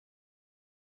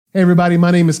Hey everybody,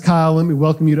 my name is Kyle. Let me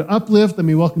welcome you to Uplift. Let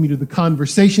me welcome you to The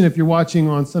Conversation if you're watching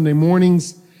on Sunday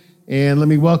mornings. And let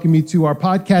me welcome you to our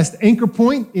podcast, Anchor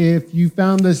Point, if you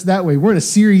found us that way. We're in a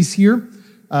series here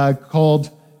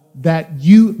called That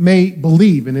You May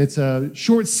Believe. And it's a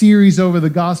short series over the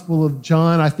Gospel of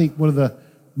John, I think one of the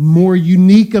more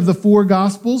unique of the four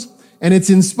Gospels. And it's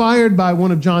inspired by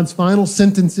one of John's final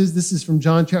sentences. This is from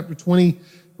John chapter 20,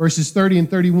 verses 30 and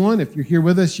 31. If you're here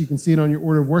with us, you can see it on your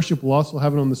order of worship. We'll also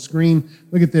have it on the screen.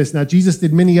 Look at this. Now, Jesus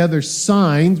did many other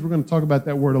signs. We're going to talk about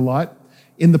that word a lot.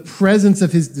 In the presence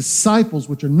of his disciples,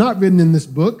 which are not written in this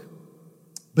book.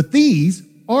 But these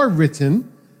are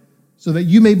written so that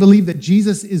you may believe that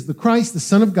Jesus is the Christ, the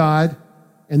Son of God,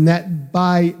 and that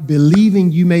by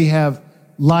believing you may have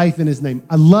life in his name.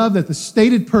 I love that the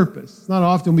stated purpose, it's not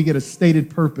often we get a stated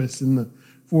purpose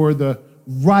for the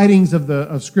writings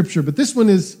of Scripture, but this one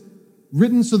is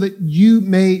written so that you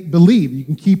may believe. You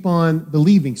can keep on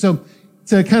believing. So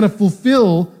to kind of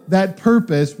fulfill that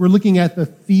purpose, we're looking at the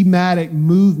thematic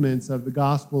movements of the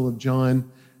Gospel of John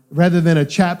rather than a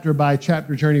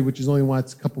chapter-by-chapter journey, which is only why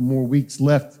it's a couple more weeks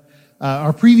left.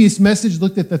 Our previous message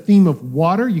looked at the theme of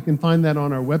water. You can find that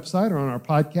on our website or on our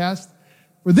podcast.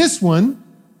 For this one,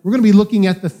 we're going to be looking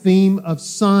at the theme of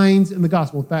signs in the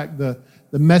Gospel. In fact, the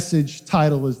message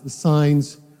title is The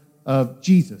Signs of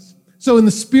Jesus. So in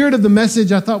the spirit of the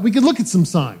message, I thought we could look at some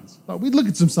signs.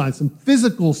 Some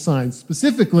physical signs,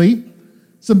 specifically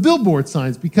some billboard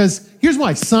signs, because here's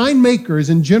why. Sign makers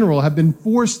in general have been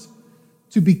forced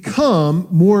to become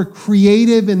more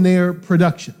creative in their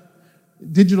production.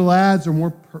 Digital ads are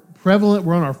more prevalent.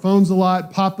 We're on our phones a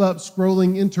lot, pop-ups,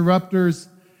 scrolling, interrupters.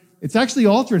 It's actually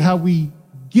altered how we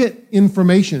get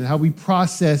information, how we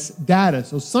process data.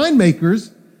 So sign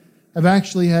makers have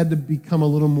actually had to become a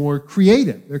little more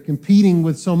creative. They're competing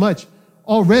with so much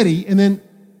already. And then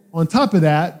on top of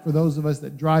that, for those of us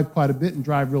that drive quite a bit and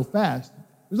drive real fast,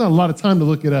 there's not a lot of time to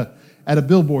look at a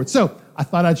billboard. So I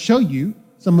thought I'd show you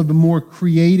some of the more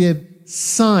creative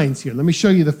signs here. Let me show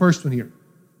you the first one here.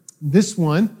 This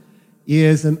one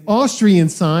is an Austrian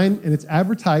sign, and it's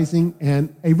advertising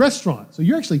and a restaurant. So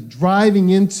you're actually driving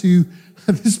into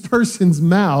this person's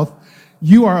mouth.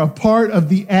 You are a part of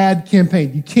the ad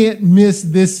campaign. You can't miss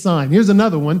this sign. Here's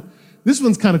another one. This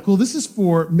one's kind of cool. This is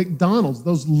for McDonald's.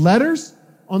 Those letters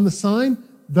on the sign,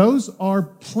 those are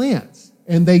plants,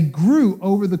 and they grew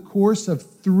over the course of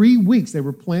 3 weeks. They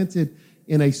were planted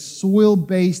in a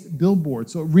soil-based billboard.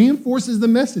 So it reinforces the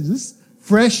message. This is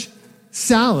fresh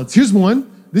salads. Here's one.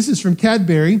 This is from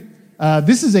Cadbury.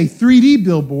 This is a 3D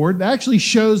billboard that actually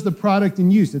shows the product in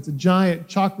use. It's a giant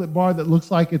chocolate bar that looks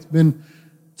like it's been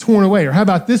torn away. Or how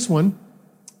about this one?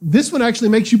 This one actually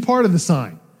makes you part of the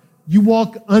sign. You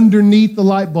walk underneath the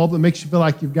light bulb. It makes you feel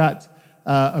like you've got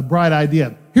a bright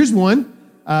idea. Here's one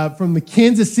from the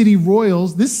Kansas City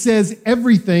Royals. This says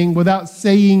everything without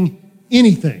saying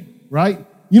anything, right?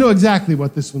 You know exactly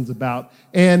what this one's about.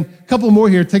 And a couple more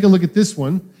here. Take a look at this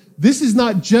one. This is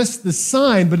not just the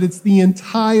sign, but it's the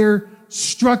entire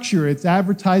structure. It's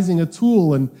advertising a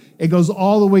tool, and it goes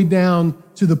all the way down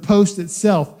to the post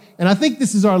itself. And I think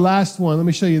this is our last one. Let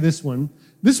me show you this one.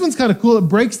 This one's kind of cool. It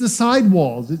breaks the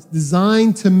sidewalls. It's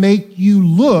designed to make you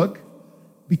look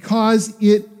because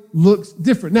it looks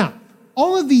different. Now,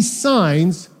 all of these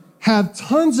signs have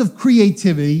tons of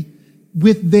creativity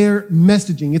with their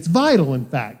messaging. It's vital, in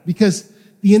fact, because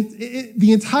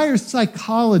the entire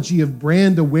psychology of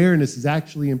brand awareness is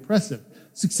actually impressive.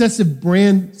 Successful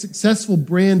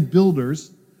brand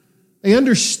builders, they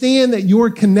understand that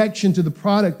your connection to the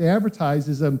product they advertise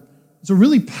is a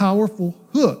really powerful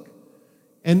hook.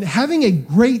 And having a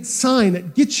great sign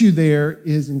that gets you there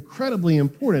is incredibly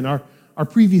important. Our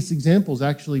previous examples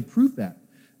actually prove that.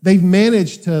 They've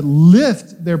managed to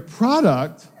lift their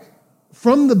product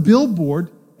from the billboard,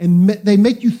 and they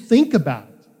make you think about it.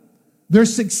 They're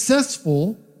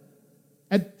successful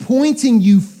at pointing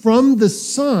you from the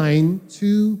sign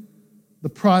to the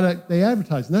product they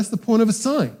advertise. And that's the point of a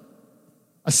sign.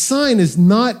 A sign is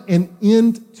not an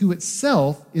end to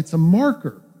itself. It's a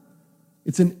marker.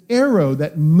 It's an arrow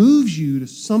that moves you to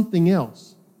something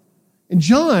else. And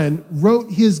John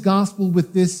wrote his gospel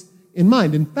with this in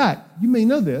mind. In fact, you may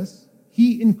know this.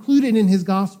 He included in his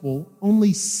gospel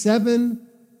only 7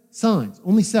 signs,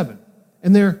 only 7.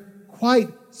 And they're quite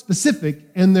specific,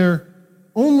 and they're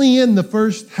only in the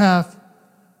first half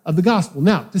of the gospel.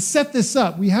 Now, to set this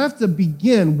up, we have to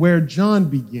begin where John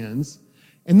begins,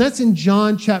 and that's in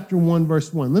John chapter 1,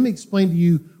 verse 1. Let me explain to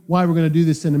you why we're going to do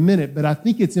this in a minute, but I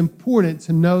think it's important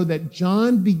to know that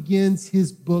John begins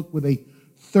his book with a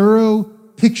thorough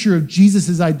picture of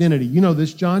Jesus' identity. You know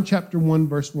this, John chapter 1,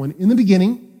 verse 1. In the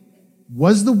beginning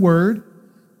was the Word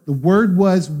The Word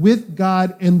was with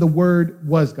God, and the Word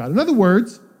was God. In other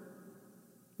words,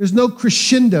 there's no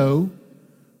crescendo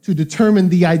to determine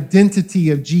the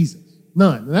identity of Jesus.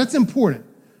 None. And that's important.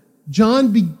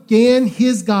 John began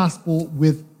his gospel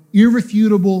with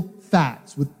irrefutable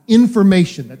facts, with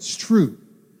information that's true.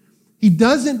 He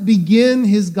doesn't begin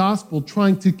his gospel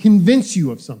trying to convince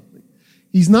you of something.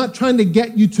 He's not trying to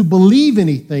get you to believe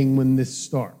anything when this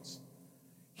starts.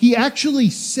 He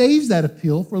actually saves that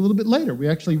appeal for a little bit later. We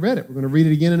actually read it. We're going to read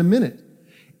it again in a minute.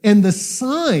 And the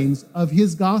signs of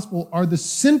his gospel are the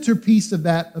centerpiece of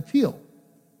that appeal.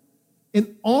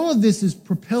 And all of this is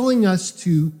propelling us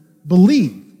to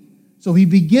believe. So he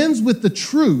begins with the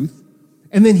truth,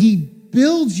 and then he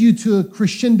builds you to a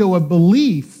crescendo of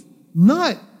belief,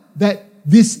 not that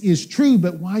this is true,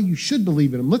 but why you should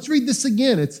believe in him. Let's read this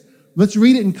again. Let's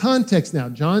read it in context now.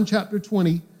 John chapter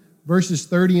 20, verses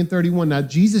 30 and 31. Now,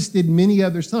 Jesus did many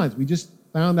other signs. We just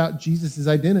found out Jesus'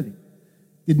 identity.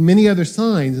 Did many other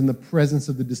signs in the presence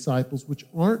of the disciples, which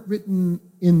aren't written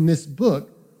in this book,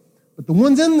 but the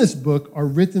ones in this book are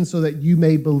written so that you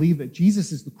may believe that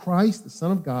Jesus is the Christ, the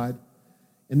Son of God,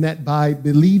 and that by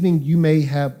believing you may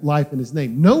have life in his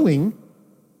name. Knowing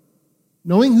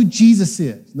who Jesus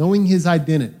is, knowing his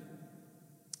identity,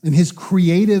 and his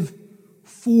creative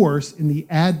force in the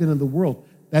advent of the world,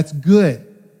 that's good.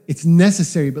 It's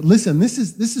necessary. But listen, this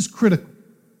is critical.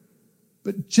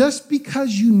 But just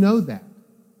because you know that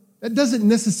doesn't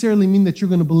necessarily mean that you're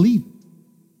going to believe it.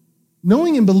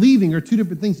 Knowing and believing are two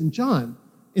different things. And John,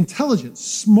 intelligent,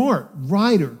 smart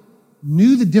writer,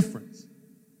 knew the difference.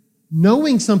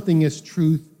 Knowing something is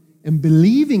truth and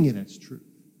believing it as truth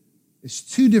is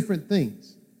two different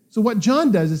things. So what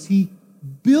John does is he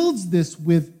builds this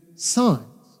with signs.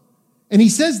 And he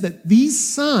says that these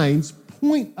signs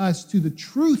point us to the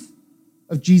truth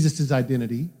of Jesus'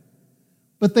 identity,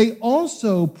 but they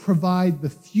also provide the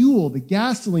fuel, the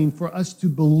gasoline for us to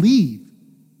believe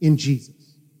in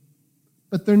Jesus.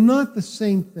 But they're not the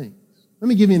same things. Let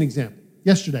me give you an example.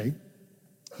 Yesterday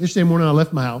morning, I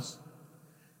left my house.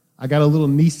 I got a little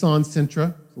Nissan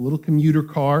Sentra, a little commuter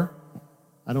car.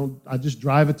 I just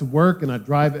drive it to work and I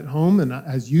drive it home. And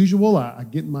as usual, I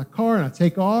get in my car and I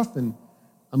take off and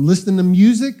I'm listening to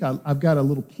music. I've got a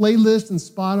little playlist in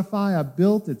Spotify I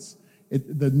built.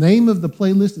 The name of the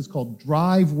playlist is called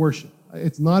Drive Worship.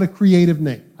 It's not a creative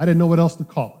name. I didn't know what else to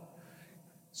call it.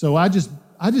 So I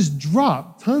just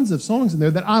dropped tons of songs in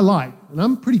there that I like. And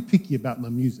I'm pretty picky about my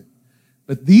music.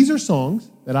 But these are songs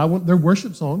that they're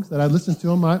worship songs that I listen to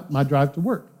on my drive to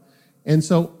work. And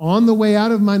so on the way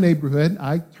out of my neighborhood,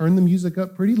 I turn the music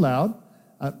up pretty loud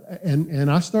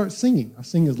and I start singing. I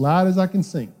sing as loud as I can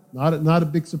sing. Not a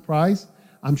big surprise.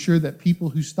 I'm sure that people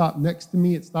who stop next to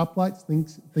me at stoplights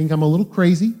think I'm a little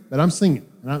crazy, but I'm singing.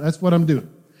 And that's what I'm doing.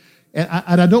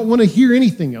 And I don't want to hear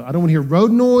anything else. I don't want to hear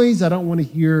road noise. I don't want to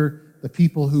hear the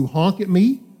people who honk at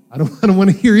me. I don't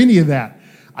want to hear any of that.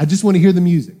 I just want to hear the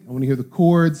music. I want to hear the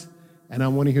chords, and I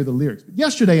want to hear the lyrics. But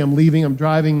yesterday I'm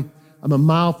driving, I'm a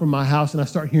mile from my house, and I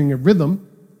start hearing a rhythm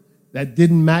that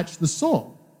didn't match the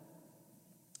song.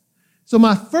 So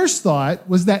my first thought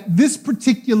was that this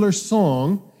particular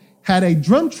song had a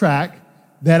drum track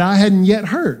that I hadn't yet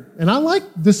heard. And I like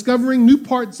discovering new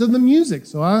parts of the music.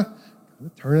 So I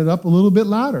turn it up a little bit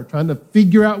louder, trying to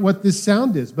figure out what this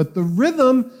sound is. But the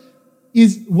rhythm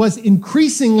was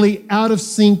increasingly out of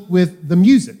sync with the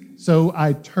music. So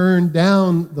I turned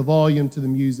down the volume to the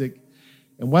music.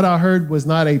 And what I heard was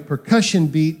not a percussion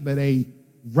beat, but a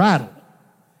rattle.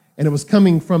 And it was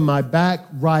coming from my back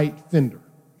right fender.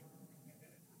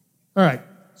 All right,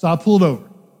 so I pulled over.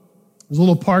 There's a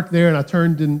little park there, and I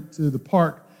turned into the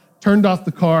park, turned off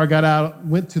the car, got out,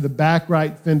 went to the back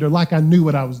right fender like I knew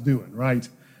what I was doing, right?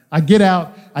 I get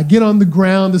out, I get on the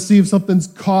ground to see if something's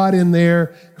caught in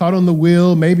there, caught on the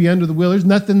wheel, maybe under the wheel. There's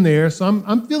nothing there, so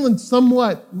I'm feeling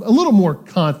somewhat, a little more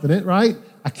confident, right?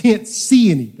 I can't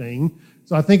see anything,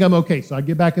 so I think I'm okay. So I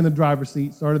get back in the driver's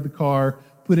seat, started the car,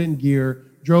 put it in gear,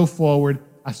 drove forward.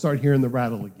 I start hearing the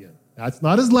rattle again. Now, it's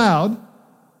not as loud,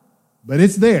 but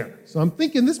it's there. So I'm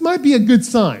thinking this might be a good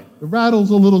sign. The rattle's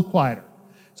a little quieter.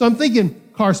 So I'm thinking,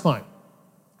 car's fine.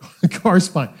 Car's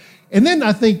fine. And then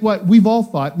I think what we've all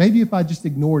thought, maybe if I just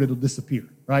ignore it, it'll disappear,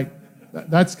 right?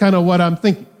 That's kind of what I'm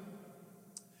thinking.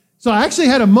 So I actually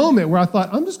had a moment where I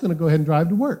thought, I'm just going to go ahead and drive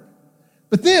to work.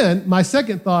 But then my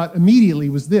second thought immediately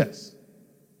was this.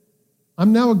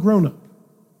 I'm now a grown-up.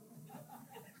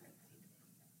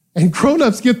 And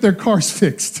grown-ups get their cars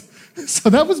fixed.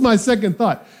 So that was my second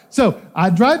thought. So I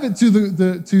drive it to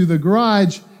the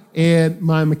garage, and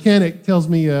my mechanic tells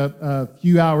me a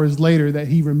few hours later that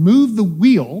he removed the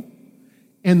wheel,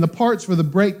 and the parts for the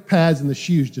brake pads and the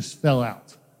shoes just fell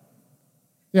out.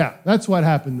 Yeah, that's what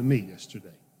happened to me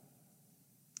yesterday.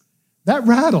 That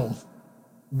rattle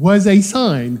was a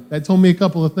sign that told me a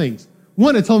couple of things.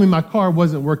 One, it told me my car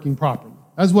wasn't working properly.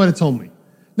 That's what it told me.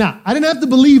 Now, I didn't have to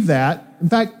believe that. In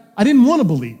fact, I didn't want to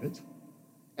believe it.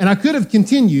 And I could have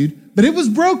continued, but it was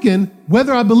broken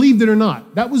whether I believed it or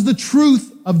not. That was the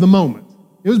truth of the moment.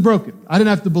 It was broken. I didn't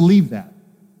have to believe that.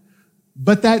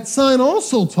 But that sign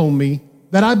also told me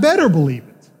that I better believe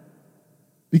it,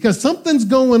 because something's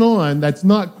going on that's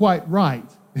not quite right.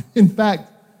 In fact,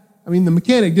 the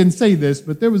mechanic didn't say this,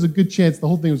 but there was a good chance the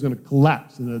whole thing was going to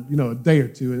collapse in a day or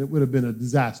two, and it would have been a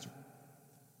disaster.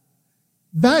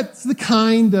 That's the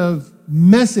kind of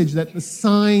message that the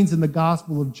signs in the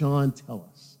Gospel of John tell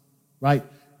us, right?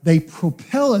 They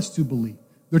propel us to believe.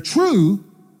 They're true,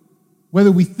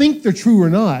 whether we think they're true or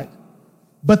not,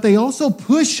 but they also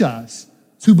push us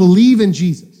to believe in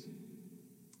Jesus.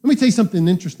 Let me tell you something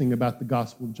interesting about the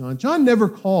Gospel of John. John never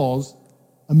calls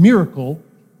a miracle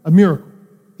a miracle.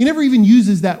 He never even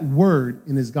uses that word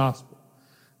in his Gospel.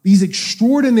 These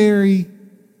extraordinary,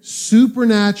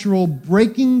 supernatural,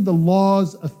 breaking the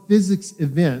laws of physics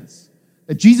events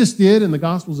that Jesus did in the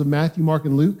Gospels of Matthew, Mark,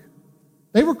 and Luke,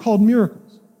 they were called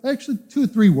miracles. Actually, 2 or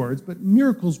 3 words, but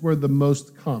miracles were the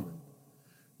most common.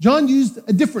 John used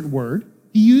a different word.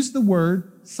 He used the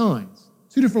word signs.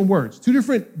 2 different words, 2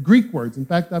 different Greek words. In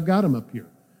fact, I've got them up here.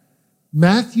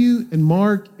 Matthew and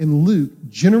Mark and Luke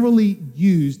generally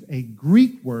used a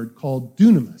Greek word called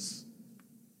dunamis.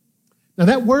 Now,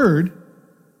 that word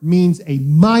means a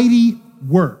mighty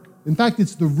work. In fact,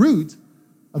 it's the root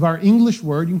of our English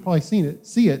word, you can probably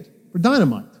see it, for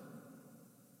dynamite.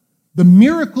 The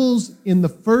miracles in the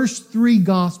first 3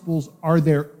 Gospels are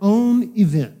their own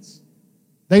events.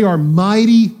 They are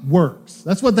mighty works.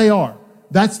 That's what they are.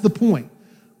 That's the point.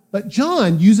 But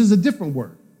John uses a different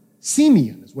word.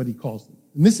 Semeion is what he calls them.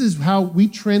 And this is how we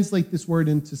translate this word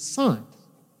into signs.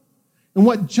 And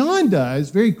what John does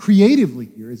very creatively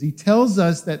here is he tells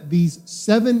us that these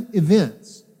 7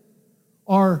 events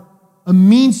are a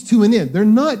means to an end. They're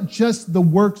not just the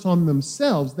works on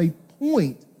themselves. They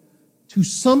point to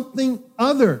something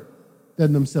other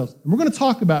than themselves. And we're going to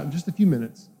talk about in just a few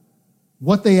minutes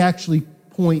what they actually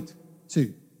point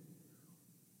to.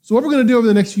 So what we're going to do over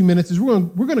the next few minutes is we're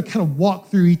going to kind of walk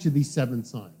through each of these 7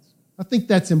 signs. I think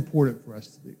that's important for us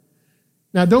to do.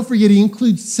 Now, don't forget, he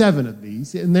includes 7 of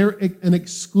these, and they're an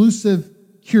exclusive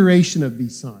curation of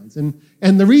these signs. And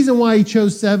the reason why he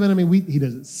chose 7, he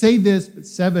doesn't say this, but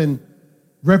the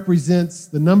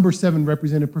number 7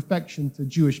 represented perfection to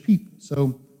Jewish people.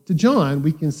 So to John,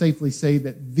 we can safely say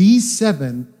that these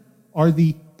 7 are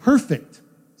the perfect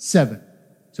 7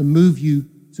 to move you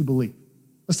to believe.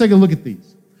 Let's take a look at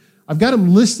these. I've got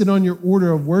them listed on your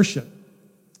order of worship.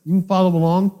 You can follow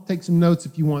along, take some notes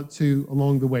if you want to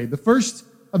along the way. The first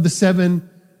of the 7,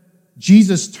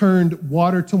 Jesus turned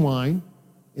water to wine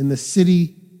in the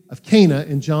city of Cana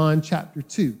in John chapter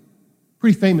 2.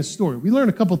 Pretty famous story. We learn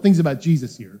a couple of things about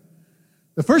Jesus here.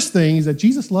 The first thing is that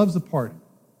Jesus loves a party.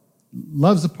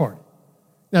 Loves a party.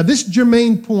 Now, this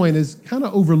germane point is kind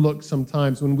of overlooked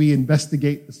sometimes when we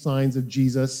investigate the signs of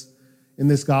Jesus in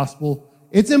this gospel.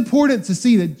 It's important to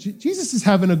see that Jesus is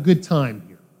having a good time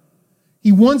here.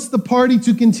 He wants the party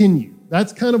to continue.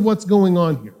 That's kind of what's going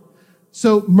on here.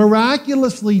 So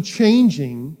miraculously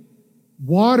changing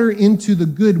water into the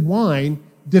good wine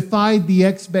defied the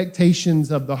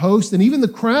expectations of the host and even the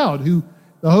crowd, who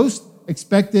the host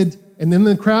expected, and then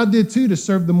the crowd did too, to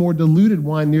serve the more diluted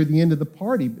wine near the end of the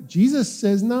party. But Jesus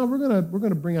says, no, we're going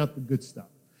to bring out the good stuff.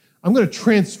 I'm going to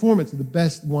transform it to the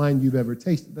best wine you've ever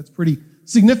tasted. That's pretty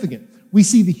significant. We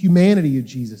see the humanity of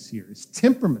Jesus here, his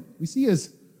temperament. We see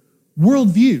his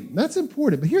worldview. That's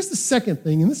important. But here's the second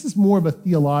thing, and this is more of a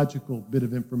theological bit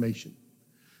of information.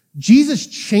 Jesus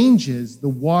changes the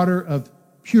water of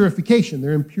purification.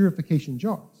 They're in purification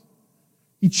jars.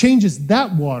 He changes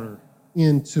that water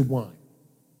into wine.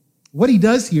 What he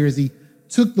does here is he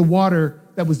took the water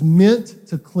that was meant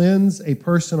to cleanse a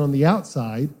person on the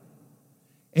outside,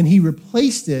 and he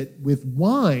replaced it with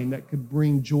wine that could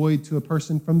bring joy to a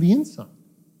person from the inside.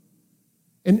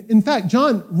 And in fact,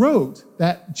 John wrote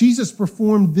that Jesus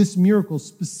performed this miracle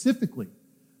specifically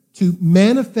to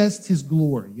manifest his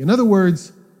glory. In other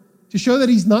words, to show that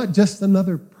he's not just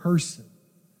another person.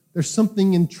 There's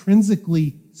something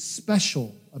intrinsically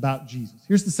special about Jesus.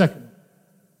 Here's the second one.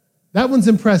 That one's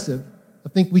impressive. I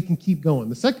think we can keep going.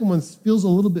 The second one feels a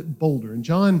little bit bolder. In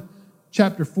John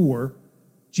chapter 4,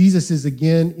 Jesus is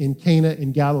again in Cana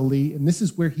in Galilee, and this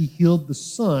is where he healed the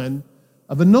son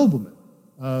of a nobleman,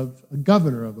 of a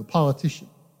governor, of a politician.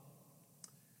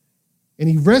 And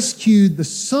he rescued the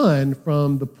son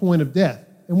from the point of death.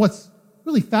 And what's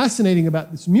really fascinating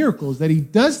about this miracle is that he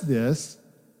does this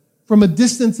from a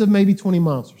distance of maybe 20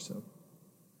 miles or so.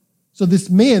 So this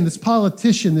man, this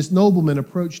politician, this nobleman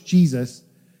approached Jesus,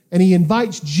 and he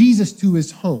invites Jesus to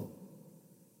his home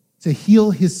to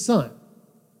heal his son.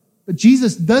 But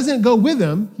Jesus doesn't go with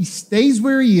him. He stays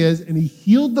where he is, and he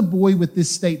healed the boy with this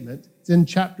statement. It's in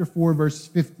chapter 4, verse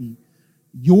 50.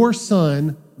 Your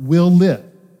son will live.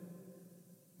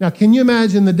 Now, can you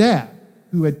imagine the dad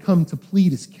who had come to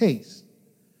plead his case?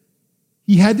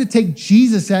 He had to take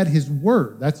Jesus at his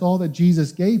word. That's all that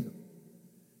Jesus gave him.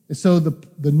 And so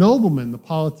the nobleman, the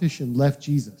politician, left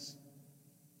Jesus,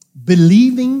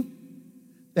 believing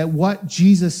that what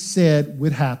Jesus said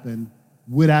would happen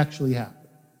would actually happen.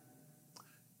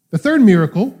 The third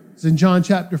miracle is in John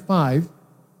chapter 5,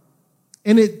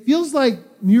 and it feels like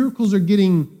miracles are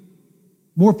getting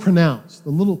more pronounced, a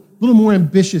little more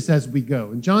ambitious as we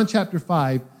go. In John chapter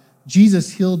 5,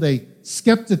 Jesus healed a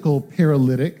skeptical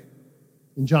paralytic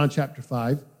in John chapter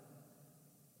 5.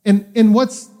 And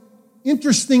what's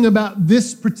interesting about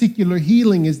this particular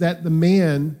healing is that the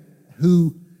man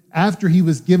who, after he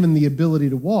was given the ability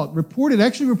to walk,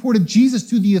 actually reported Jesus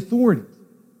to the authorities.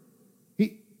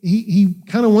 He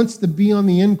kind of wants to be on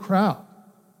the in crowd.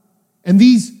 And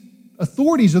these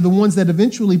authorities are the ones that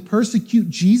eventually persecute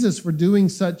Jesus for doing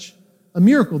such a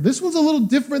miracle. This one's a little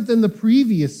different than the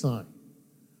previous sign,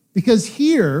 because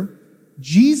here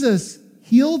Jesus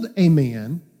healed a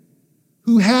man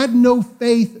who had no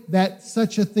faith that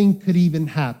such a thing could even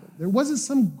happen. There wasn't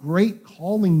some great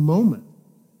calling moment.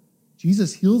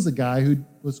 Jesus heals a guy who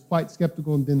was quite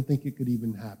skeptical and didn't think it could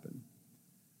even happen.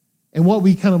 And what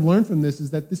we kind of learn from this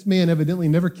is that this man evidently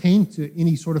never came to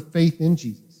any sort of faith in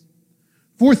Jesus.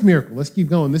 Fourth miracle, let's keep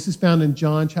going. This is found in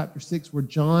John chapter 6,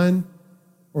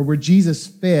 where Jesus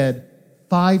fed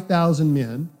 5,000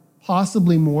 men,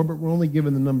 possibly more, but we're only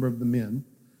given the number of the men.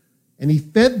 And he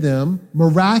fed them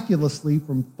miraculously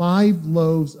from 5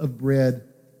 loaves of bread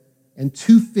and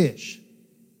 2 fish.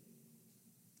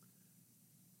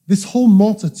 This whole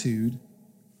multitude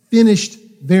finished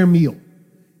their meal.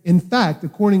 In fact,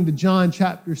 according to John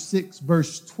chapter 6,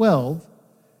 verse 12,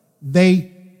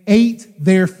 they ate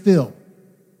their fill.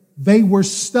 They were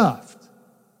stuffed.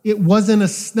 It wasn't a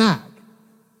snack.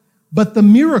 But the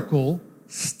miracle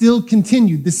still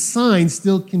continued. The sign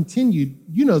still continued.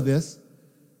 You know this.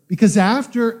 Because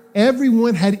after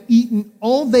everyone had eaten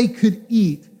all they could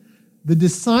eat, the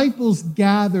disciples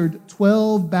gathered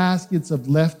 12 baskets of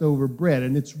leftover bread.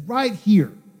 And it's right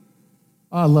here,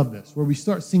 I love this, where we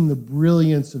start seeing the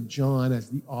brilliance of John as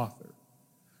the author.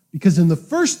 Because in the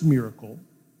first miracle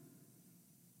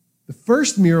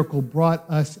brought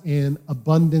us an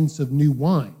abundance of new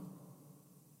wine.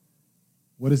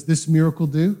 What does this miracle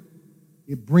do?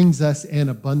 It brings us an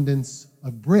abundance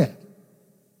of bread.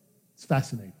 It's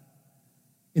fascinating.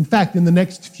 In fact, in the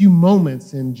next few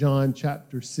moments in John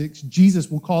chapter 6, Jesus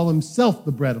will call himself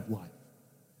the bread of life.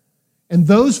 And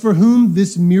those for whom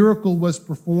this miracle was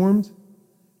performed,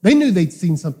 they knew they'd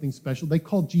seen something special. They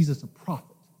called Jesus a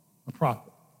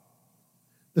prophet.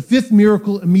 The fifth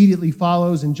miracle immediately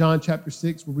follows in John chapter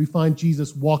 6, where we find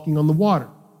Jesus walking on the water.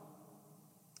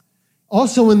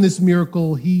 Also in this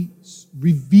miracle, he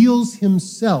reveals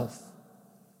himself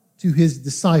to his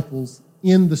disciples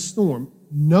in the storm.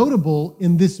 Notable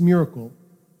in this miracle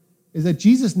is that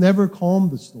Jesus never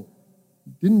calmed the storm.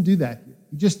 He didn't do that here.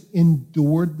 He just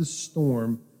endured the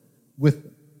storm with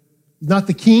them. He's not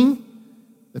the king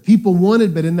the people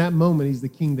wanted, but in that moment, he's the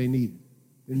king they needed.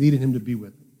 They needed him to be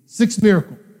with them. Sixth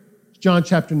miracle, John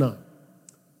chapter 9.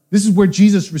 This is where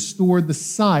Jesus restored the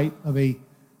sight of a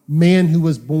man who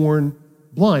was born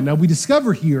blind. Now, we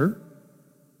discover here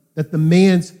that the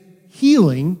man's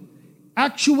healing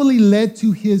actually led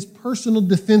to his personal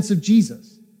defense of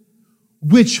Jesus,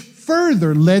 which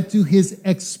further led to his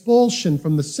expulsion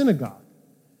from the synagogue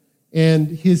and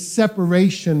his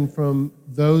separation from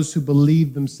those who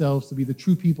believed themselves to be the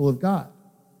true people of God.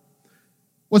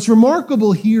 What's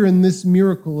remarkable here in this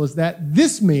miracle is that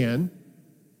this man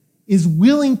is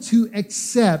willing to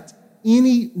accept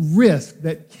any risk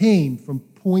that came from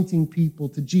pointing people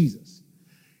to Jesus,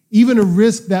 even a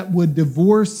risk that would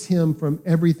divorce him from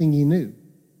everything he knew,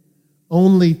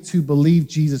 only to believe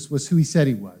Jesus was who he said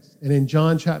he was. And in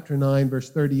John chapter 9, verse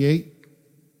 38,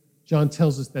 John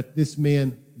tells us that this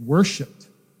man worshiped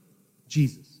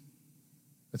Jesus.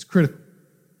 That's critical.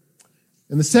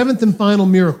 And the seventh and final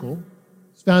miracle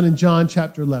is found in John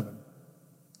chapter 11,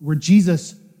 where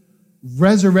Jesus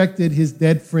resurrected his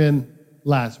dead friend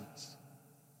Lazarus.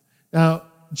 Now,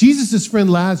 Jesus' friend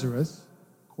Lazarus,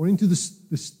 according to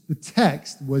the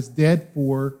text, was dead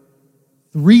for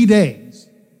 3 days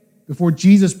before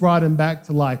Jesus brought him back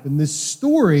to life. And this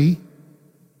story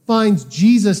finds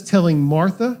Jesus telling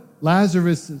Martha,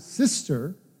 Lazarus'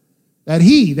 sister, that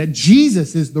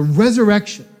Jesus is the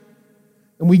resurrection.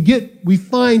 And we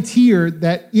find here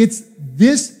that it's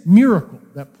this miracle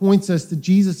that points us to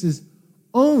Jesus'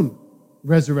 own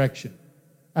resurrection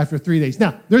after 3 days.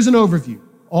 Now, there's an overview,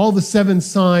 all the 7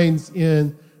 signs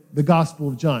in the Gospel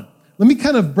of John. Let me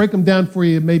kind of break them down for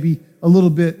you maybe a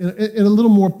little bit in a little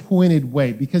more pointed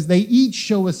way, because they each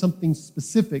show us something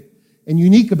specific and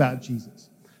unique about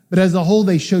Jesus. But as a whole,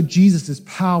 they show Jesus'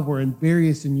 power in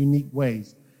various and unique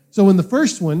ways. So in the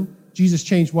first one, Jesus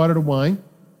changed water to wine.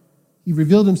 He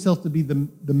revealed himself to be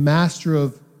the master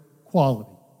of quality,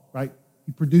 right?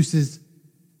 He produces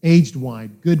aged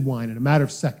wine, good wine, in a matter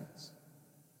of seconds.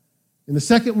 In the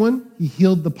second one, he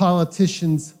healed the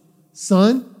politician's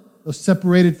son, though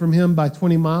separated from him by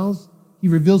 20 miles. He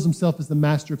reveals himself as the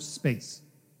master of space.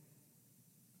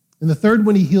 In the third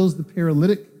one, he heals the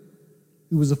paralytic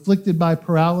who was afflicted by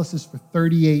paralysis for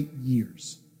 38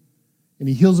 years. And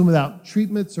he heals him without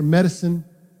treatments or medicine.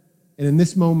 And in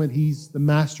this moment, he's the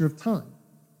master of time.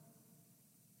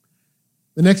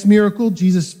 The next miracle,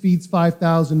 Jesus feeds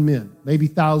 5,000 men, maybe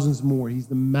thousands more. He's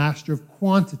the master of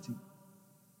quantity.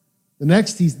 The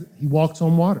next, he walks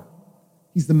on water.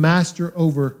 He's the master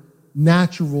over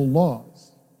natural laws.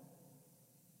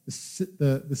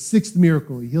 The sixth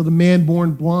miracle, he healed a man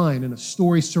born blind in a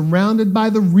story surrounded by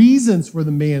the reasons for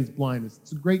the man's blindness.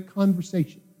 It's a great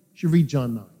conversation. You should read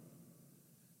John 9.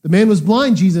 The man was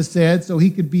blind, Jesus said, so he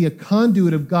could be a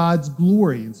conduit of God's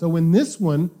glory. And so in this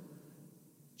one,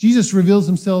 Jesus reveals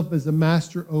himself as a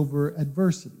master over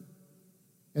adversity.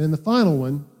 And in the final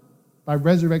one, by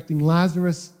resurrecting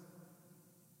Lazarus,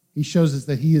 he shows us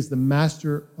that he is the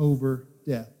master over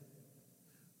death.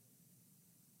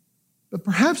 But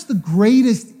perhaps the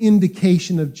greatest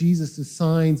indication of Jesus'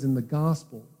 signs in the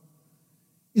gospel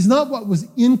is not what was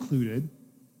included,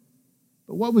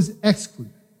 but what was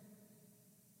excluded.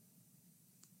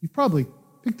 You've probably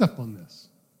picked up on this.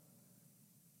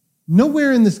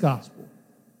 Nowhere in this gospel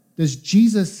does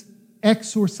Jesus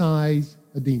exorcise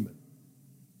a demon.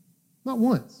 Not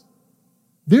once.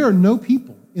 There are no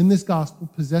people in this gospel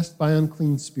possessed by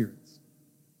unclean spirits.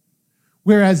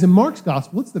 Whereas in Mark's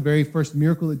gospel, it's the very first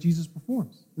miracle that Jesus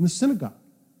performs in the synagogue.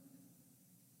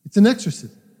 It's an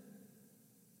exorcism.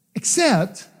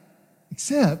 Except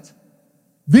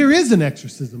there is an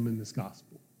exorcism in this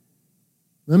gospel.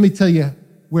 Let me tell you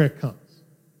where it comes.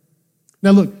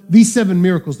 Now look, these 7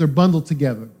 miracles, they're bundled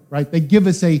together, right? They give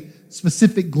us a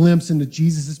specific glimpse into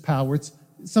Jesus' power.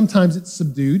 Sometimes it's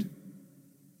subdued.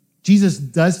 Jesus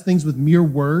does things with mere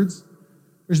words.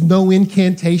 There's no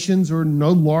incantations or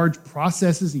no large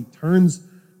processes. He turns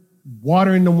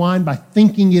water into wine by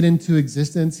thinking it into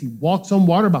existence. He walks on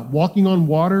water by walking on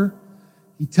water.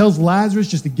 He tells Lazarus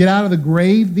just to get out of the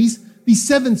grave. These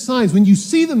 7 signs, when you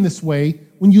see them this way,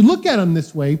 when you look at them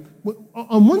this way,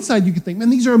 on one side you could think, man,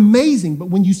 these are amazing. But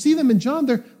when you see them in John,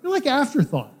 they're like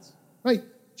afterthoughts, right?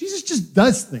 Jesus just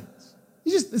does things.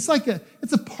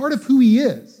 It's a part of who he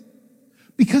is.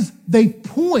 Because they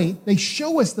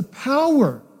show us the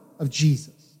power of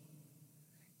Jesus.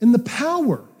 And the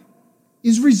power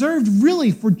is reserved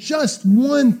really for just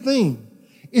one thing.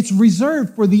 It's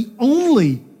reserved for the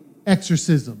only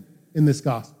exorcism in this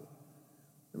gospel.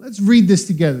 Let's read this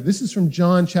together. This is from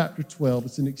John chapter 12.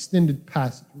 It's an extended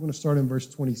passage. We're going to start in verse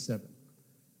 27.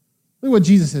 Look at what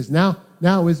Jesus says.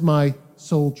 Now is my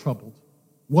soul troubled.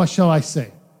 What shall I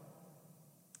say?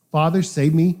 Father,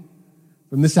 save me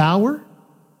from this hour.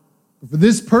 For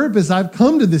this purpose, I've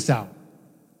come to this hour.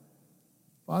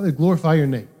 Father, glorify your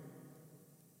name.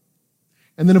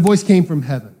 And then a voice came from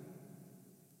heaven.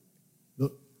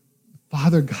 The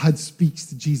Father God speaks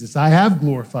to Jesus. I have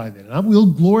glorified it, and I will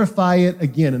glorify it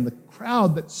again. And the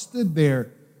crowd that stood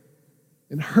there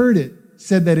and heard it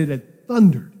said that it had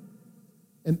thundered.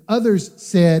 And others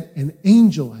said, an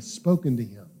angel has spoken to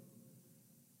him.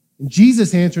 And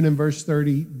Jesus answered in verse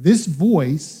 30, this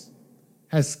voice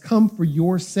has come for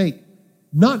your sake,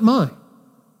 not mine.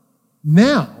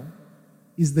 Now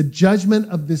is the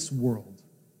judgment of this world.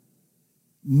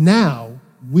 Now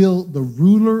will the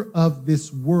ruler of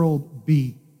this world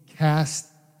be cast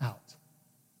out.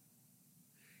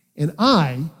 And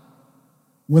I,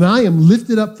 when I am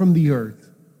lifted up from the earth,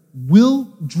 will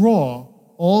draw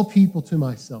all people to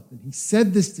myself. And he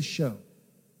said this to show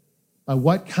by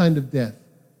what kind of death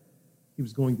he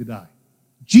was going to die.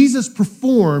 Jesus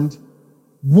performed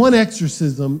one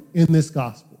exorcism in this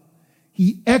gospel.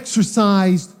 He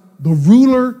exorcised the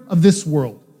ruler of this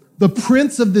world, the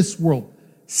prince of this world,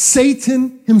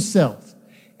 Satan himself.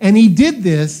 And he did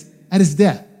this at his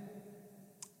death.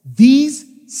 These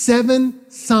 7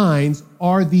 signs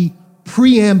are the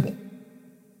preamble.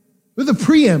 They're the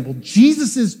preamble.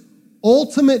 Jesus'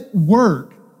 ultimate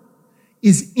work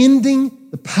is ending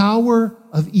the power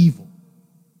of evil.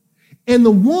 And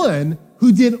the one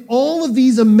who did all of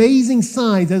these amazing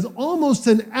signs as almost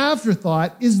an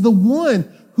afterthought is the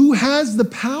one who has the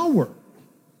power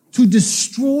to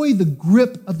destroy the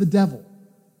grip of the devil.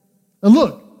 And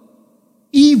look,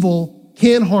 evil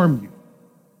can harm you.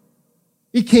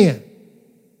 It can.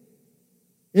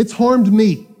 It's harmed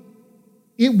me.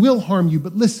 It will harm you,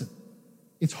 but listen,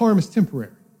 its harm is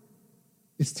temporary.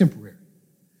 It's temporary.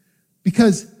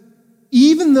 Because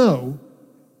even though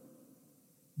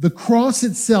the cross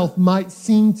itself might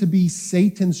seem to be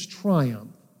Satan's triumph,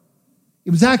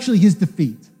 it was actually his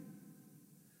defeat.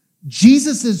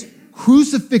 Jesus'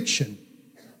 crucifixion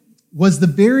was the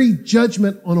very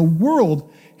judgment on a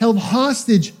world held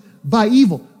hostage by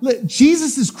evil.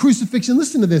 Jesus' crucifixion,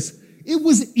 listen to this, it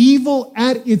was evil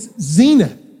at its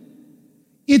zenith.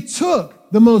 It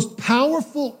took the most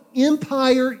powerful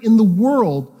empire in the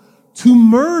world to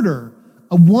murder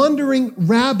a wandering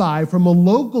rabbi from a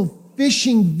local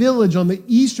fishing village on the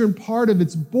eastern part of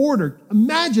its border.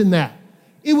 Imagine that.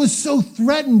 It was so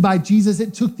threatened by Jesus,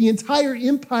 it took the entire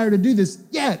empire to do this.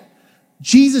 Yet,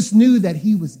 Jesus knew that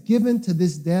he was given to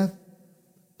this death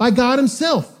by God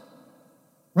himself,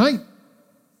 right?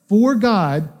 For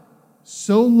God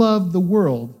so loved the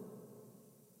world,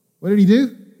 what did he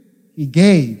do? He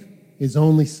gave his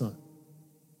only son.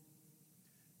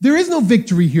 There is no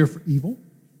victory here for evil.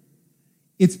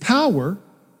 Its power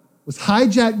was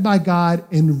hijacked by God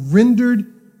and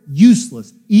rendered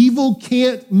useless. Evil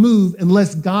can't move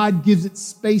unless God gives it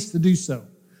space to do so.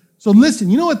 So listen,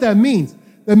 you know what that means?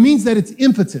 That means that it's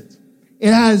impotent.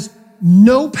 It has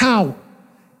no power.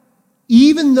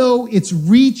 Even though its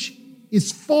reach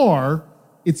is far,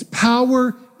 its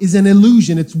power is an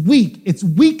illusion. It's weak. It's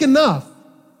weak enough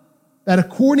that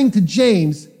according to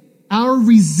James, our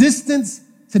resistance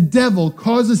to devil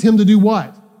causes him to do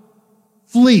what?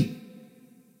 Flee.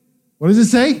 What does it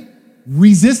say?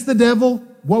 Resist the devil.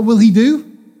 What will he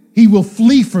do? He will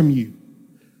flee from you.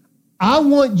 I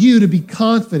want you to be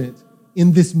confident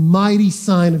in this mighty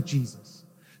sign of Jesus,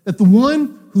 that the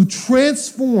one who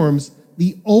transforms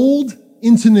the old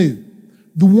into new,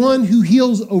 the one who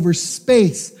heals over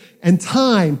space and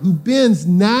time, who bends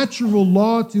natural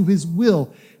law to his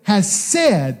will, has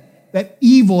said that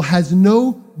evil has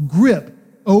no grip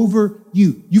over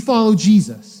you. You follow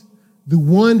Jesus, the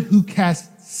one who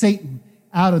casts Satan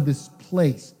out of this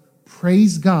place.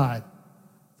 Praise God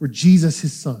for Jesus,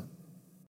 his son.